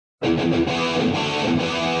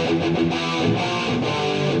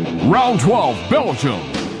Round 12, Belgium.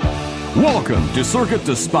 Welcome to Circuit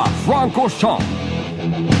de Spa-Francorchamps.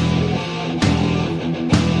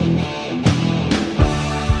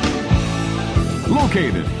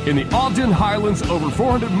 Located in the Ardennes Highlands over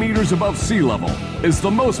 400 meters above sea level, is the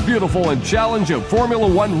most beautiful and challenging of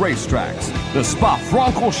Formula One racetracks, the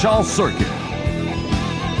Spa-Francorchamps circuit.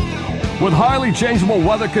 With highly changeable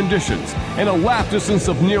weather conditions and a lap distance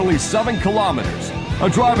of nearly 7 kilometers, a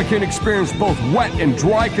driver can experience both wet and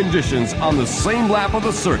dry conditions on the same lap of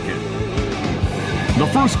the circuit. The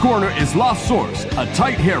first corner is La Source, a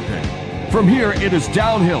tight hairpin. From here, it is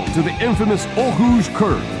downhill to the infamous Eau Rouge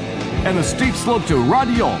curve, and a steep slope to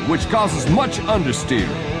Radion, which causes much understeer.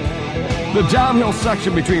 The downhill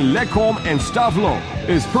section between Les Combes and Stavelot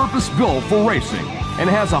is purpose-built for racing and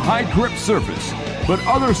has a high grip surface, but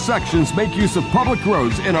other sections make use of public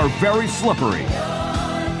roads and are very slippery.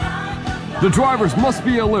 The drivers must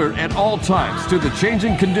be alert at all times to the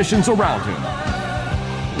changing conditions around him.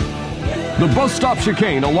 The bus stop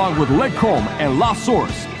chicane along with Les Combes and La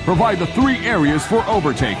Source provide the three areas for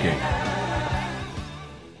overtaking.